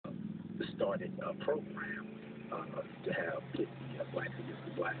started a program to have the blacks against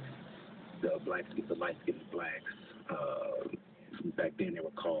the blacks against the light-skinned blacks. Back then they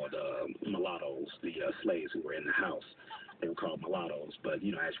were called mulattoes, the slaves who were in the house. They were called mulattoes, but as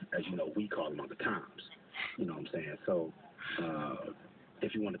you know, we call them other times. You know what I'm saying? So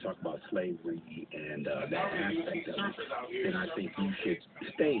if you want to talk about slavery and that aspect of it, then I think you should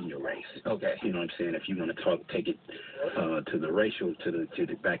stay in your race. Okay. You know what I'm saying? If you want to take it to the racial, to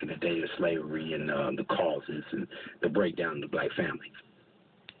the back in the day of slavery and the causes and the breakdown of the black family.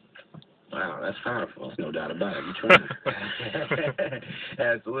 Wow, that's powerful. There's no doubt about it. You're trying.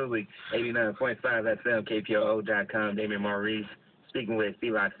 Absolutely. 89.5 FM, KPOO.com, Damian Maurice, speaking with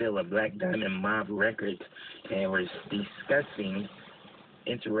Eli Phil of Black Diamond Mob Records, and we're discussing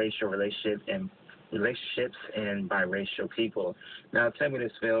interracial relationships and biracial people. Now, tell me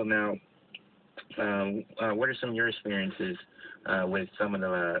this, Phil. Now, what are some of your experiences with some of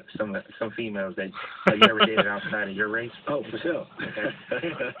the some females that you ever dated outside of your race? Oh, for sure. Okay.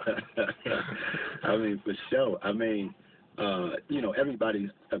 I mean, for sure. I mean, everybody's.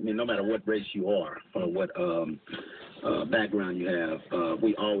 I mean, no matter what race you are or what background you have,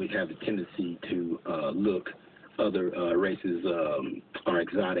 we always have the tendency to look other races are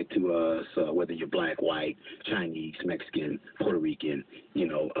exotic to us, whether you're black, white, Chinese, Mexican, Puerto Rican,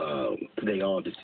 they all just